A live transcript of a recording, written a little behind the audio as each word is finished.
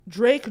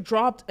Drake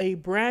dropped a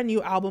brand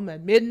new album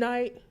at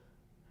midnight,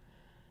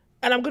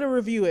 and I'm going to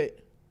review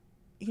it.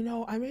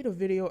 I made a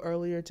video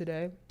earlier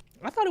today.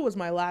 I thought it was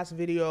my last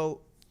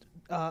video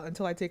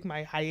until I take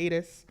my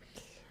hiatus.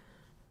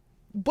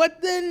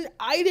 But then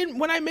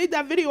when I made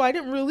that video, I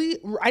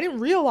didn't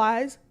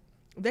realize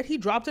that he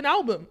dropped an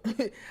album.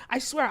 I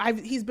swear,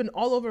 he's been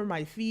all over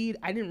my feed.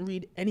 I didn't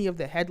read any of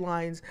the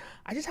headlines.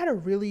 I just had a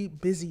really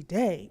busy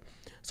day.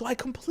 So I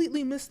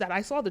completely missed that.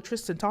 I saw the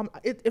Tristan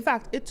in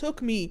fact, it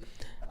took me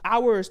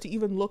hours to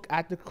even look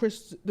at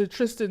the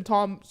Tristan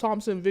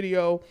Thompson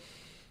video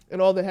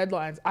and all the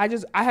headlines. I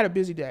had a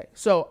busy day.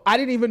 So I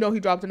didn't even know he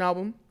dropped an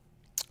album.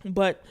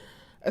 But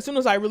as soon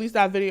as I released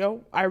that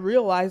video, I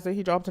realized that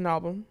he dropped an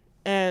album.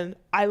 And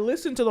I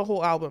listened to the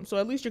whole album. So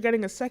at least you're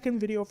getting a second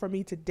video from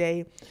me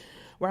today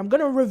where I'm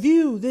going to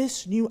review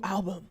this new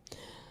album.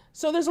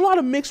 So there's a lot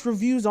of mixed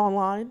reviews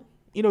online.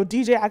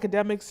 DJ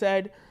Academic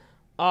said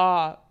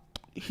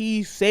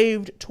he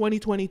saved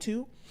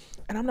 2022.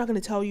 And I'm not going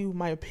to tell you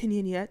my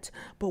opinion yet.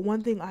 But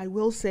one thing I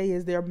will say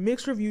is there are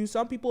mixed reviews.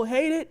 Some people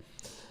hate it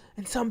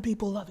and some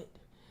people love it.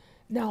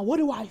 Now, what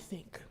do I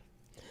think?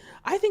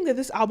 I think that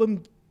this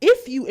album,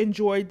 if you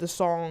enjoyed the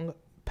song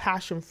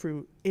Passion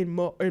Fruit in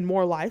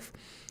More Life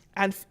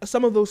and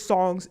some of those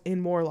songs in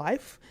More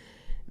Life,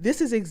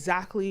 this is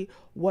exactly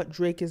what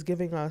Drake is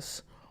giving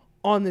us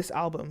on this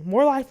album.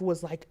 More Life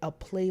was like a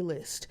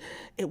playlist.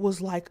 It was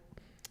like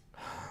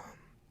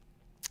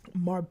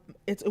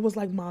it was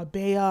like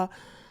Marbella,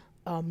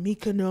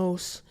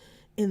 Mykonos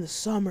in the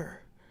summer.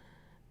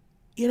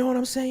 You know what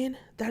I'm saying?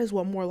 That is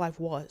what More Life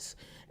was.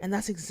 And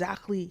that's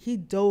exactly, he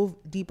dove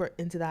deeper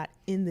into that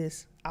in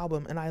this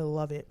album, and I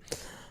love it.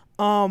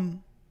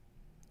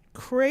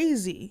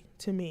 Crazy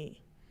to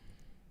me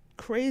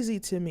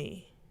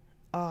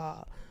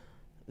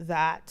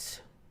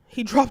that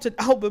he dropped an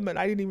album and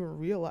I didn't even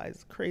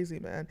realize. Crazy,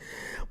 man.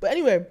 But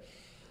anyway,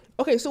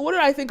 okay, so what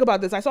did I think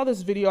about this? I saw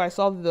this video. I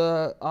saw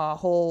the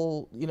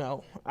whole,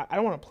 I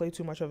don't want to play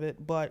too much of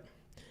it, but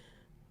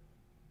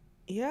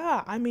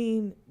yeah, I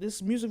mean,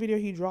 this music video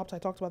he dropped, I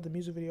talked about the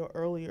music video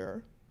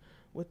earlier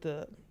with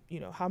the,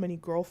 how many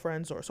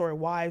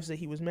wives that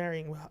he was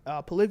marrying,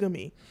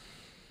 polygamy.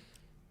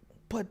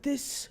 But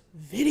this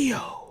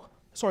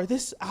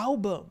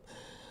album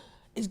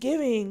is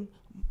giving,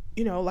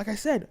 like I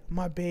said,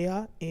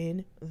 Marbella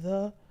in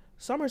the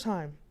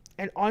summertime.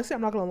 And honestly,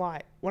 I'm not gonna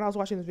lie. When I was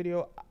watching this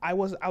video, I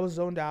was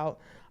zoned out.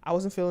 I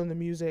wasn't feeling the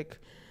music.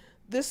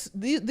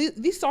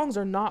 These songs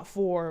are not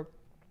for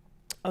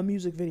a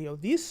music video.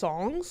 These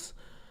songs,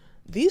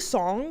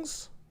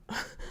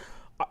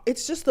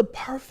 it's just the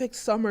perfect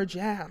summer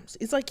jams.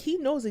 It's like he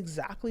knows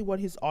exactly what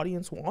his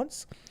audience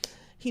wants.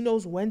 He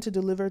knows when to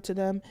deliver it to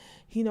them.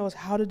 He knows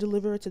how to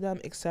deliver it to them,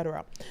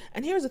 etc.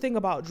 And here's the thing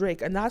about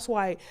Drake, and that's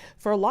why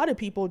for a lot of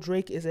people,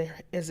 Drake is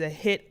a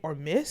hit or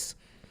miss.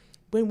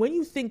 But when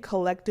you think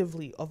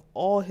collectively of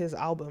all his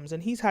albums,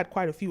 and he's had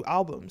quite a few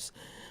albums,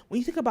 when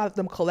you think about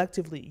them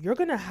collectively, you're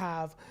going to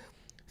have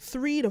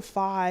 3 to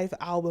 5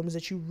 albums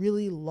that you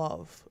really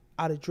love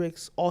out of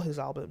all his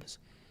albums.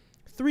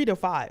 3 to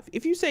 5.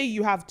 If you say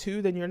you have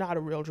 2, then you're not a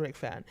real Drake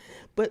fan.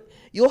 But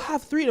you'll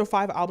have 3 to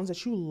 5 albums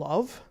that you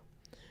love.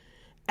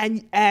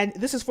 And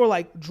this is for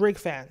like Drake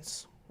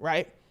fans,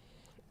 right?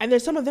 And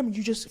there's some of them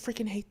you just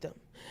freaking hate them.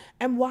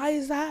 And why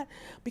is that?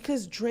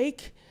 Because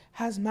Drake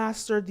has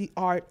mastered the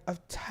art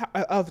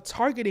of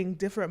targeting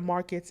different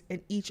markets in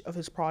each of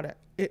his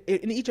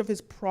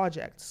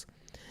projects.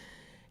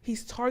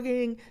 He's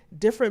targeting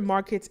different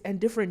markets and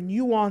different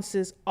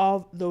nuances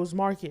of those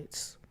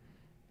markets.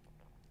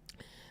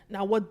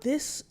 Now, what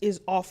this is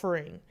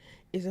offering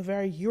is a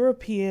very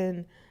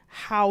European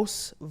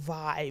house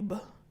vibe.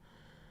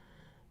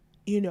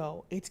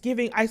 It's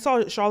giving, I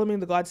saw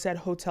Charlemagne the God said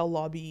hotel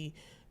lobby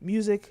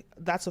music.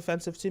 That's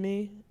offensive to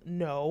me.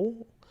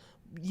 No.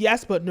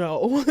 Yes, but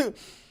no.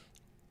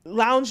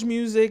 Lounge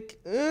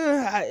music.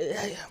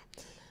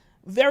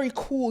 Very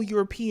cool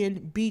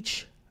European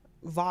beach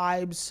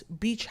vibes,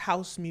 beach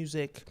house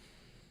music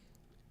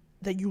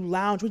that you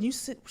lounge when you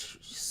sit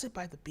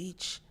by the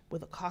beach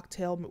with a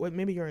cocktail.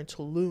 Maybe you're in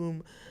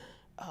Tulum.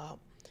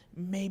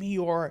 Maybe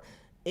you're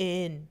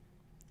in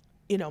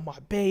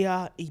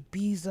Marbella,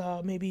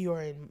 Ibiza, maybe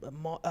you're in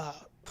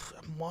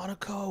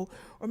Monaco,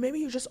 or maybe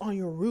you're just on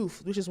your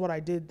roof, which is what I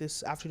did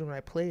this afternoon when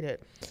I played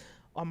it.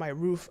 On my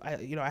roof, I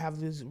have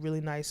these really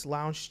nice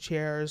lounge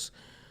chairs,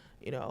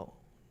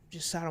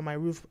 just sat on my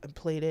roof and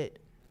played it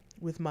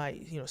with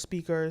my,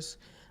 speakers.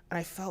 And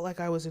I felt like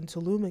I was in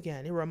Tulum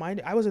again.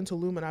 I was in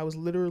Tulum and I was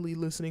literally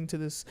listening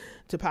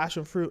to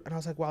Passion Fruit. And I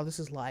was like, wow, this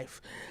is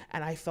life.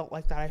 And I felt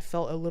like that. I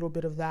felt a little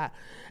bit of that.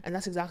 And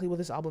that's exactly what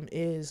this album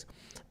is.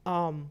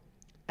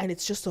 And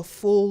it's just a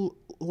full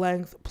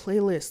length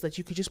playlist that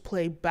you could just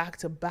play back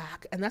to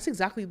back. And that's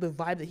exactly the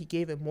vibe that he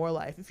gave in More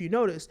Life. If you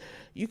notice,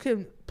 you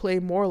can play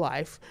More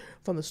Life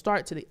from the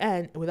start to the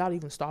end without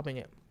even stopping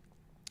it.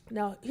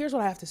 Now, here's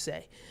what I have to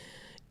say.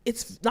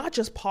 It's not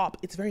just pop,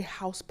 it's very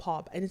house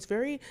pop. And it's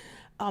very,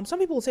 some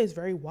people will say it's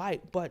very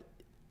white, but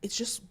it's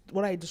just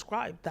what I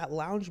described, that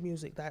lounge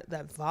music, that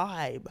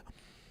vibe.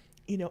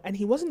 And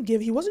he wasn't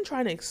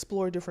trying to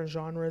explore different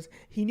genres.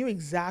 He knew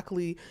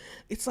exactly.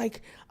 It's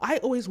like, I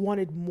always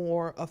wanted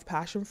more of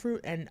passion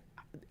fruit, and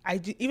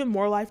even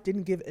More Life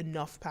didn't give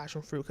enough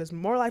passion fruit, because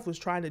More Life was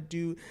trying to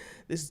do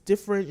this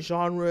different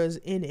genres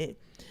in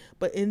it.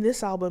 But in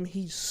this album,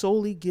 he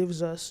solely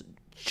gives us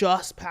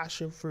just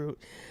passion fruit,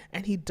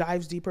 and he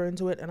dives deeper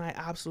into it, and I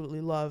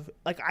absolutely love,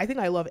 like, I think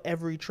I love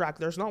every track.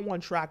 There's not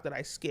one track that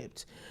I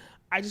skipped.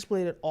 I just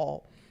played it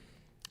all.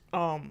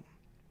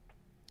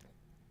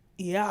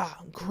 Yeah,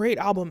 great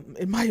album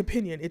in my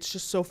opinion. It's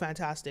just so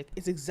fantastic.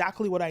 It's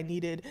exactly what I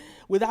needed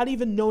without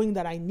even knowing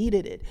that I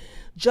needed it.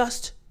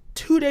 Just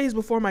 2 days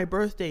before my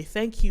birthday.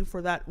 Thank you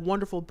for that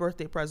wonderful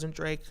birthday present,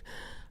 Drake.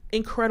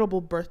 Incredible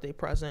birthday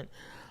present.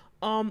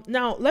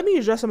 Now let me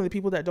address some of the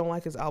people that don't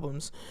like his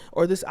albums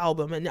or this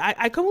album, and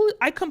I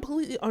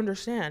completely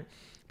understand.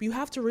 But you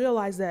have to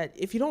realize that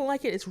if you don't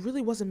like it, it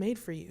really wasn't made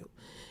for you.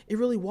 It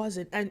really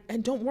wasn't.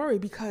 And don't worry,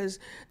 because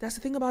that's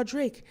the thing about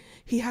Drake.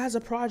 He has a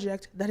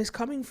project that is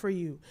coming for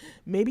you.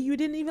 Maybe you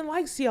didn't even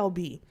like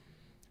CLB.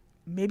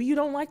 Maybe you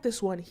don't like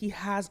this one. He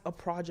has a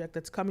project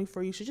that's coming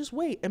for you. So just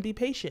wait and be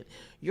patient.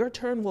 Your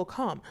turn will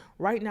come.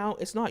 Right now,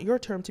 it's not your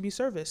turn to be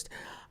serviced.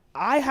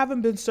 I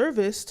haven't been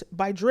serviced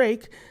by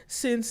Drake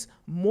since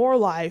More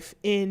Life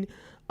in,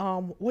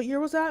 what year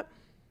was that?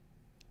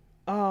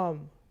 That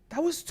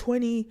was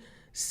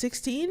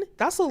 2016.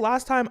 That's the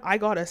last time I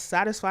got a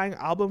satisfying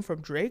album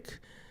from Drake.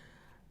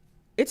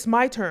 It's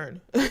my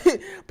turn.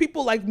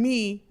 People like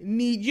me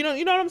need, you know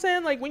what I'm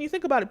saying? Like, when you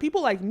think about it,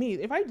 people like me,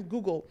 if I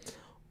Google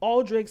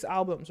all Drake's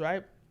albums,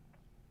 right?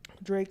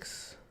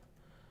 Drake's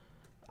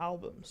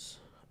albums.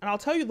 And I'll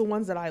tell you the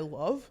ones that I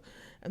love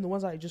and the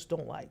ones I just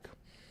don't like.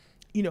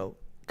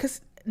 Because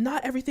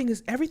not everything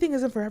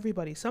isn't for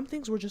everybody. Some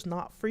things were just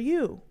not for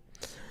you.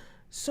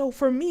 So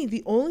for me,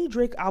 the only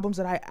Drake albums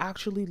that I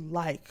actually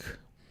like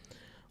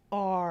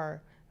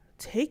are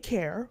Take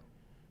Care,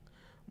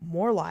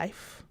 More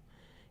Life,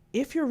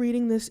 If You're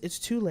Reading This, It's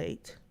Too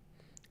Late,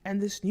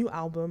 and this new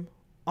album,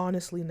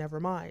 Honestly,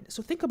 Nevermind.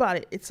 So think about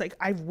it. It's like,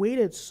 I've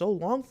waited so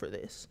long for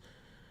this.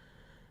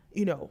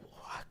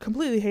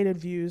 Completely hated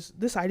Views.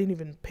 This I didn't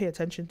even pay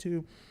attention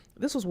to.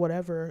 This was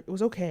whatever. It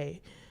was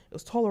okay. It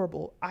was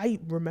tolerable. I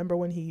remember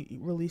when he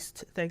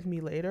released Thank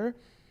Me Later.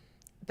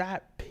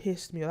 That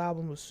pissed me. The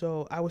album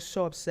I was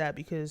so upset,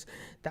 because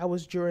that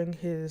was during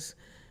his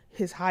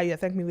high. Yeah,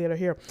 Thank Me Later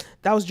here.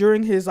 That was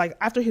during his, like,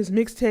 after his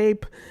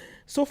mixtape,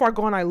 So Far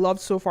Gone. I loved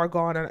So Far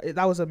Gone, and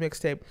that was a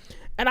mixtape.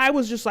 And I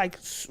was just like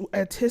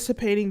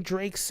anticipating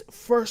Drake's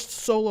first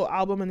solo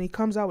album, and he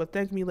comes out with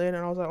Thank Me Later,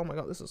 and I was like, oh my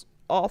God, this is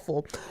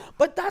awful.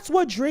 But that's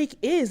what Drake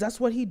is. That's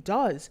what he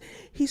does.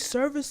 He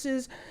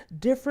services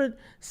different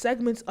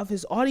segments of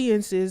his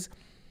audiences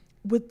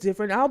with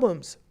different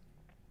albums.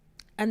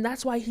 And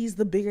that's why he's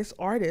the biggest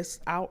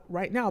artist out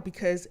right now,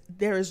 because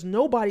there is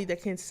nobody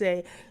that can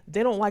say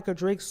they don't like a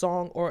Drake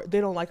song or they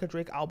don't like a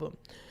Drake album.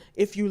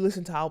 If you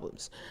listen to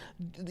albums,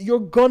 you're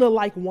gonna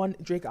like one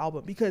Drake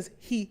album, because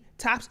he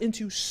taps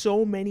into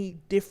so many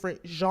different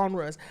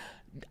genres.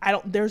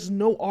 There's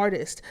no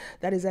artist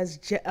that is as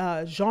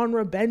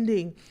genre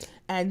bending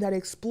and that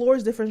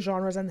explores different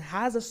genres and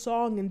has a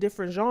song in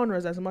different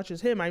genres as much as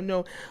him. I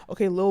know,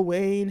 okay, Lil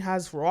Wayne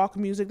has rock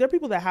music. There are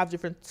people that have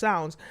different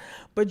sounds,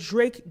 but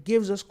Drake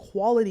gives us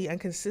quality and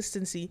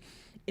consistency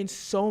in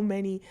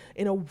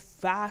a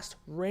vast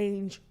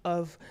range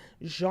of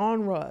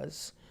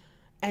genres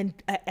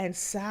and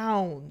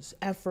sounds.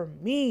 And for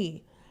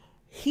me,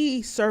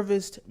 he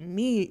serviced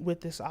me with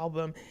this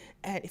album.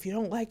 And if you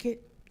don't like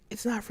it,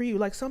 it's not for you.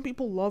 Like, some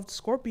people loved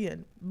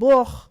Scorpion.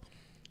 Ugh.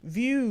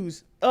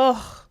 Views.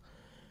 Ugh.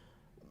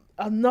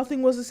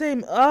 Nothing was the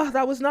same. Ugh,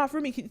 that was not for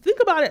me. Think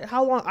about it,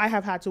 how long I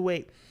have had to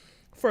wait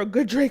for a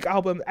good Drake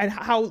album, and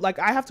how, like,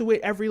 I have to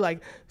wait every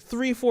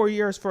 3-4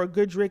 years for a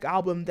good Drake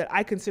album that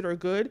I consider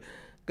good.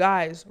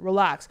 Guys,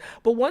 relax.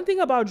 But one thing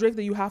about Drake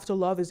that you have to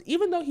love is,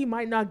 even though he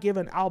might not give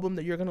an album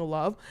that you're going to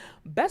love,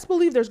 best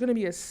believe there's going to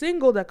be a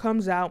single that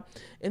comes out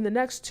in the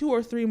next 2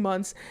 or 3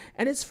 months,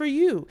 and it's for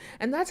you.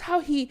 And that's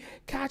how he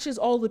catches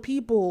all the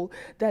people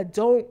that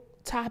don't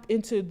tap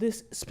into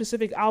this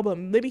specific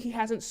album. Maybe he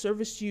hasn't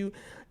serviced you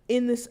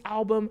in this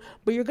album,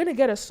 but you're gonna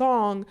get a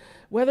song,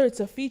 whether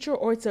it's a feature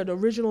or it's an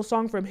original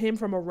song from him,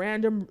 from a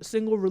random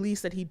single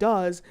release that he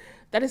does,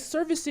 that is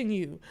servicing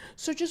you.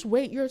 So just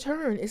wait your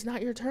turn. It's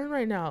not your turn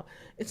right now.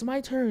 It's my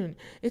turn.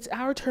 It's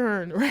our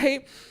turn,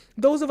 right?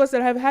 Those of us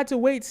that have had to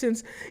wait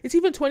since, it's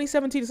even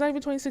 2017, it's not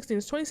even 2016,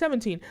 it's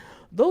 2017.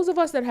 Those of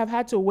us that have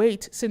had to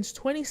wait since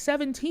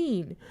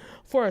 2017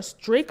 for a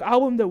Drake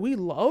album that we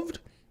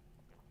loved,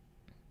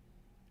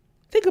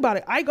 think about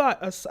it. I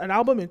got an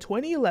album in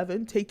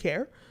 2011, Take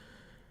Care.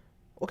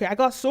 Okay, I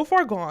got So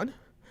Far Gone.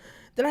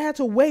 Then I had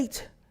to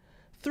wait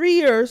 3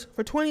 years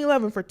for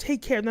 2011 for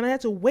Take Care. Then I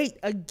had to wait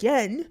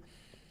again.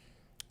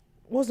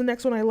 What was the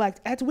next one I liked?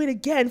 I had to wait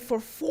again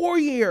for 4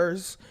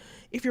 years.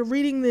 If You're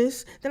Reading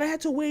This, then I had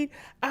to wait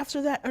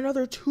after that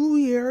another 2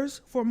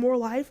 years for More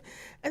Life.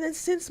 And then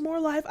since More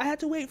Life, I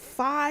had to wait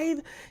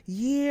 5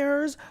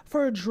 years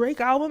for a Drake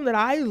album that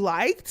I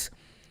liked.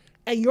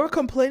 and you're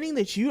complaining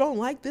that you don't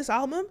like this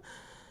album,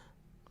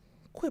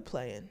 quit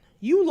playing.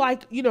 You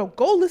like,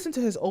 go listen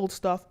to his old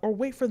stuff or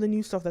wait for the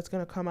new stuff that's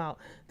going to come out.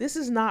 This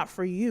is not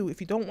for you.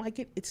 If you don't like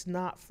it, it's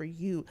not for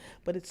you.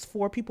 But it's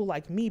for people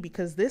like me,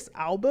 because this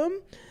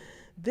album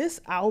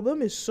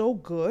is so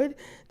good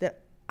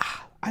that,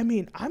 I'm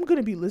going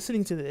to be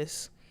listening to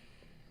this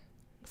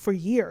for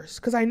years,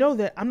 because I know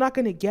that I'm not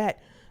going to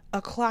get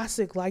a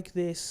classic like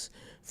this.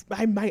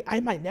 I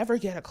might never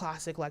get a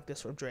classic like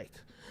this from Drake.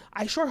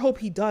 I sure hope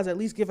he does at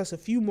least give us a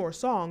few more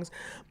songs,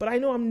 but I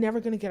know I'm never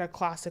going to get a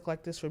classic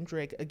like this from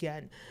Drake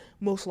again,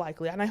 most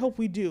likely, and I hope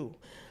we do.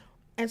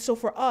 And so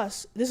for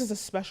us, this is a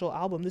special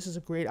album. This is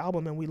a great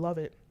album, and we love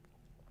it.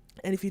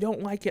 And if you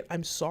don't like it,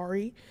 I'm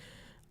sorry.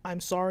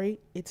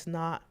 It's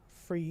not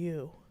for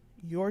you.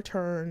 Your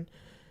turn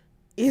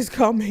is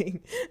coming.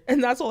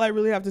 And that's all I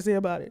really have to say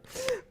about it.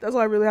 That's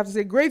all I really have to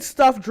say. Great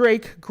stuff,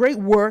 Drake. Great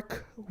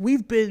work.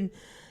 We've been,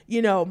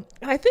 and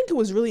I think it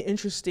was really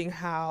interesting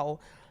how,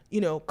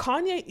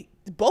 Kanye,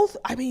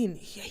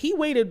 he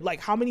waited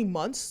like how many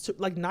months,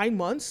 like 9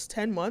 months,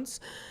 10 months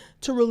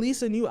to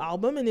release a new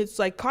album. And it's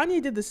like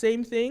Kanye did the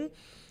same thing,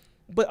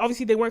 but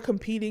obviously they weren't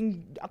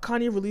competing.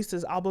 Kanye released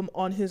his album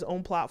on his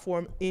own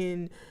platform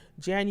in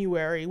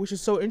January, which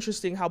is so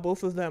interesting how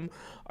both of them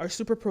are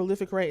super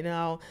prolific right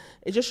now.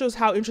 It just shows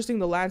how interesting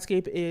the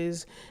landscape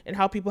is and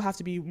how people have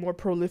to be more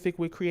prolific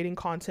with creating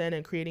content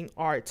and creating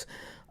art,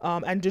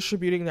 and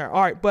distributing their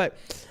art. But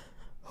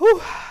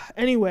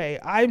anyway,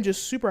 I'm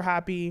just super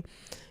happy.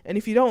 And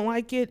if you don't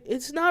like it,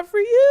 it's not for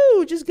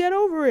you. Just get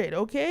over it,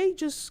 okay?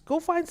 Just go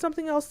find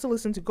something else to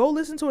listen to. Go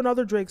listen to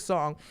another Drake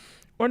song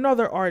or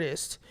another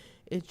artist.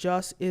 It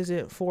just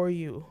isn't for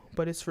you,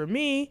 but it's for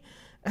me,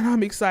 and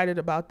I'm excited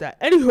about that.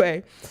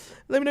 Anyway,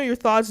 let me know your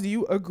thoughts. Do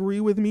you agree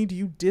with me? Do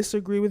you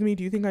disagree with me?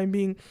 Do you think I'm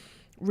being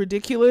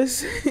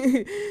ridiculous?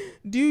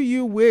 Do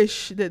you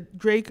wish that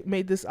Drake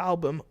made this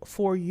album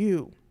for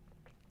you?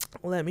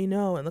 Let me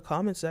know in the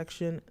comment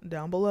section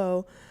down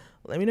below.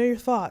 Let me know your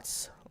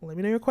thoughts. Let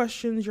me know your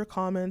questions, your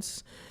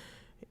comments.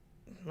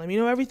 Let me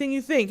know everything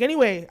you think.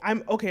 Anyway,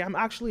 I'm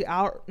actually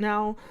out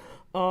now.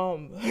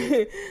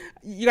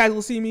 You guys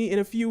will see me in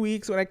a few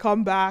weeks when I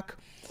come back.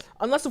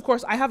 Unless, of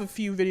course, I have a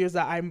few videos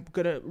that I'm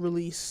gonna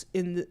release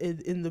in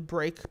the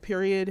break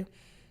period.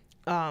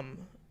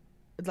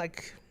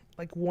 Like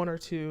one or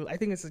two. I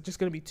think it's just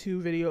gonna be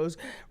 2 videos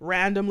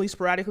randomly,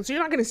 sporadically. So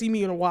you're not gonna see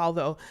me in a while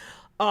though.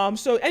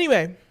 So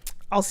anyway,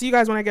 I'll see you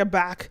guys when I get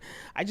back.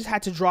 I just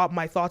had to drop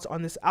my thoughts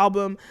on this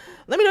album.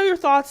 Let me know your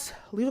thoughts.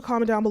 Leave a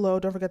comment down below.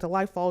 Don't forget to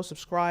like, follow,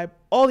 subscribe,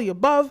 all the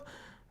above.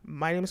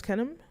 My name is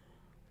Kenim,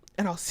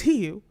 and I'll see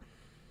you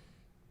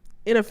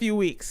in a few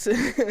weeks.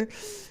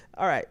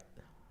 All right.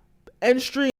 End stream.